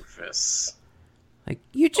 Doofus. Doofus. Like,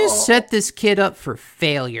 you just set this kid up for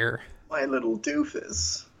failure. My little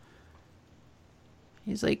Doofus.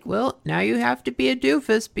 He's like, well, now you have to be a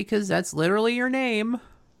Doofus because that's literally your name.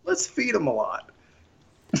 Let's feed him a lot.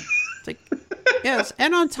 It's like, yes,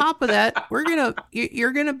 and on top of that, you're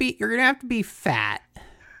gonna have to be fat.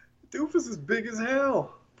 Doofus is big as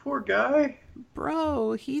hell. Poor guy.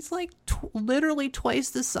 Bro, he's like literally twice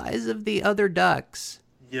the size of the other ducks.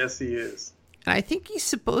 Yes, he is. And I think he's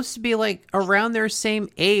supposed to be like around their same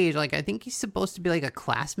age. Like, I think he's supposed to be like a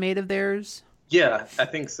classmate of theirs. Yeah, I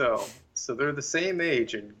think so. So they're the same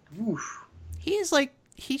age, and oof. He's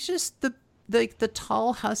just the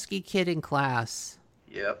tall husky kid in class.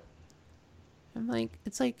 Yep. I'm like,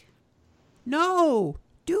 it's like, no,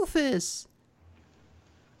 Doofus.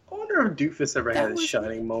 I wonder if Doofus ever had a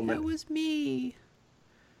shining moment. That was me.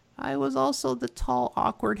 I was also the tall,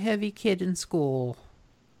 awkward, heavy kid in school.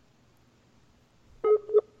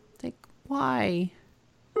 Like, why?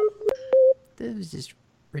 This was just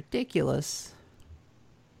ridiculous.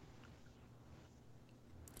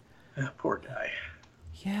 Poor guy.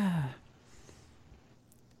 Yeah.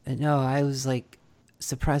 No, I was like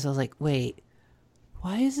surprised. I was like, wait,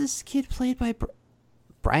 why is this kid played by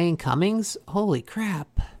Brian Cummings? Holy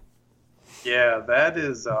crap. Yeah, that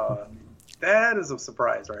is a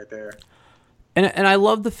surprise right there. And I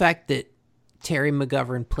love the fact that Terry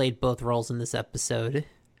McGovern played both roles in this episode.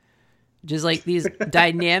 Just like these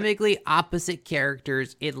dynamically opposite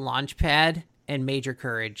characters in Launchpad and Major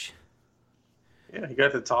Courage. Yeah, he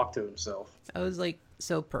got to talk to himself. I was like,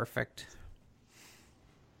 so perfect.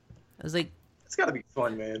 I was like, it's got to be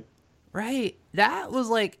fun, man. Right. That was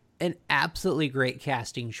like an absolutely great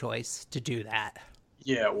casting choice to do that.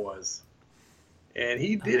 Yeah, it was. And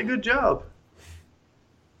he did a good job.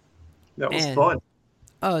 That was fun.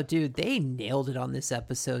 Oh, dude, they nailed it on this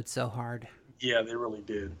episode so hard. Yeah, they really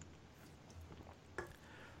did.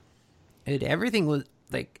 And everything was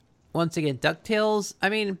like, once again, DuckTales. I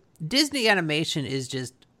mean, Disney animation is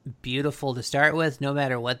just beautiful to start with, no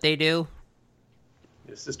matter what they do.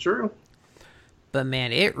 This is true. But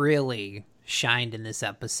man, it really shined in this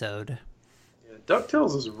episode. Yeah,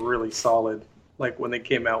 DuckTales is really solid. Like when they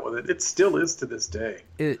came out with it, it still is to this day.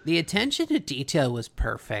 The attention to detail was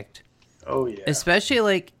perfect. Oh yeah. Especially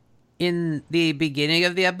like in the beginning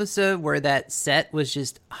of the episode where that set was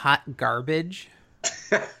just hot garbage.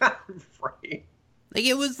 Right. Like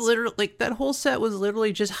it was literally like that whole set was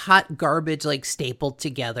literally just hot garbage like stapled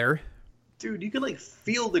together. Dude, you could like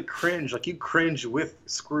feel the cringe. Like you cringe with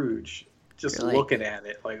Scrooge just looking at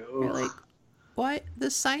it. Like, ugh. Like, what? The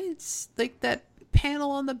science, like that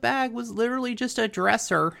panel on the bag was literally just a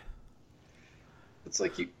dresser. It's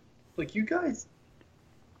like you guys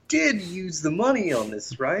did use the money on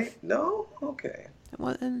this, right? No? Okay.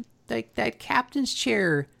 And like that captain's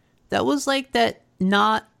chair, that was like that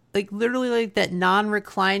literally like that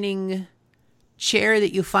non-reclining chair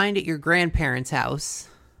that you find at your grandparents' house.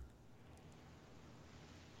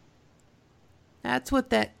 That's what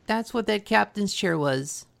that captain's chair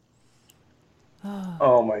was.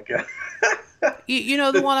 Oh my god. You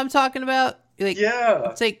know the one I'm talking about? Like, yeah.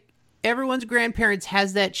 It's like everyone's grandparents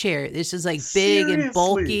has that chair. This is like big and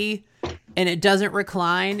bulky, and it doesn't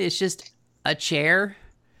recline. It's just a chair.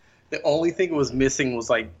 The only thing it was missing was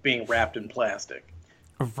like being wrapped in plastic.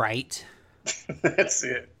 Right. That's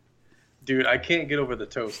it. Dude, I can't get over the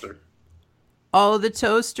toaster. Oh, the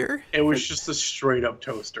toaster? It was just a straight up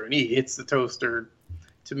toaster, and he hits the toaster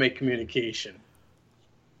to make communication.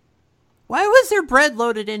 Why was there bread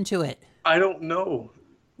loaded into it? I don't know.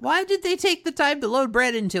 Why did they take the time to load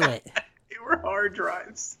bread into it? They were hard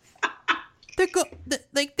drives.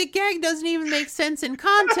 The gag doesn't even make sense in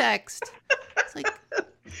context. It's like,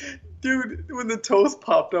 dude, when the toast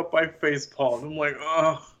popped up, I facepalmed. I'm like,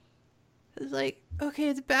 oh. It's like, okay,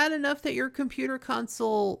 it's bad enough that your computer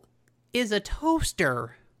console is a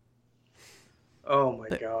toaster. Oh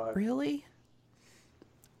my god! Really?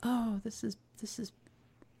 Oh, this is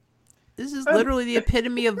literally the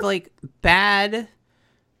epitome of like bad,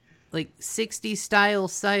 like 60s style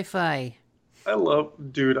sci-fi. I love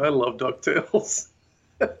DuckTales.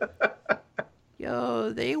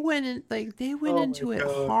 Yo, they went into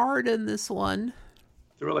it hard in this one.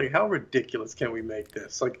 They were like, how ridiculous can we make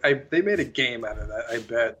this? Like, they made a game out of that, I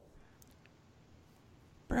bet.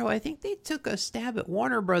 Bro, I think they took a stab at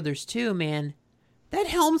Warner Brothers too, man. That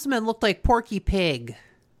helmsman looked like Porky Pig.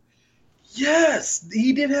 Yes,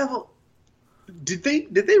 he did have a... Did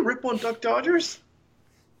they rip on Duck Dodgers?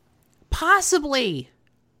 Possibly.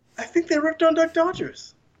 I think they ripped on Duck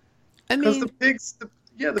Dodgers. I mean... Because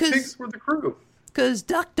the pigs were the crew. Because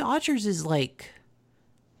Duck Dodgers is like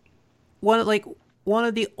one of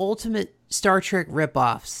the ultimate Star Trek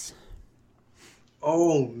ripoffs.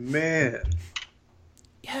 Oh man.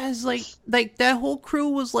 Yeah, it's like that whole crew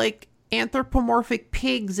was like anthropomorphic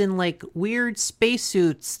pigs in like weird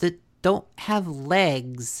spacesuits that don't have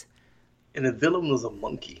legs. And the villain was a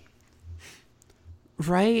monkey.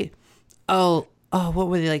 Right? Oh, what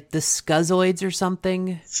were they, like the Scuzoids or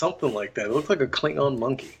something? Something like that. It looked like a Klingon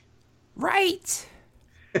monkey. Right.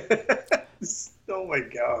 Oh my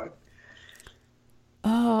god.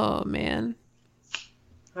 Oh man.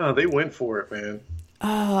 Oh, they went for it, man.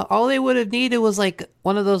 All they would have needed was like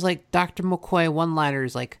one of those like Dr. McCoy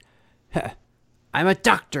one-liners like, I'm a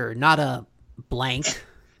doctor, not a blank.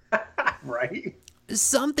 Right?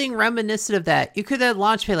 Something reminiscent of that. You could have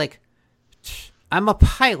Launchpad like, I'm a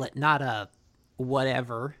pilot, not a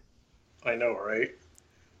whatever. I know, right?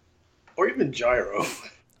 Or even Gyro.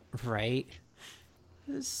 Right?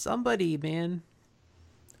 Somebody, man.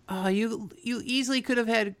 You easily could have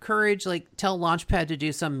had courage, like, tell Launchpad to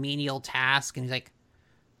do some menial task, and he's like,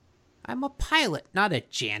 I'm a pilot, not a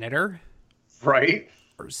janitor. Right?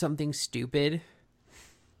 Or something stupid.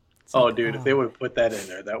 It's like, dude, if they would have put that in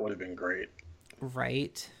there, that would have been great.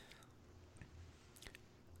 Right?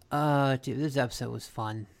 Dude, this episode was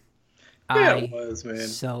fun. Yeah, it was, man.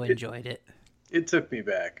 So enjoyed it. It took me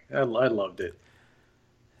back. I loved it.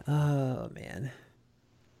 Oh, man.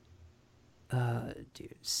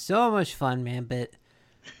 Dude, so much fun, man, but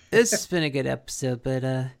this has been a good episode, but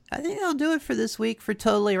I think I'll do it for this week for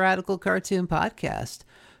Totally Radical Cartoon Podcast.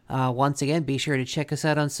 Once again, be sure to check us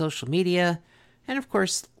out on social media, and of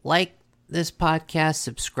course, like this podcast,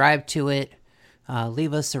 subscribe to it,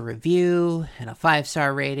 leave us a review and a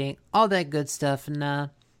 5-star rating, all that good stuff, and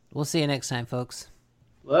we'll see you next time, folks.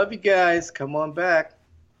 Love you guys. Come on back.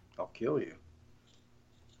 I'll kill you.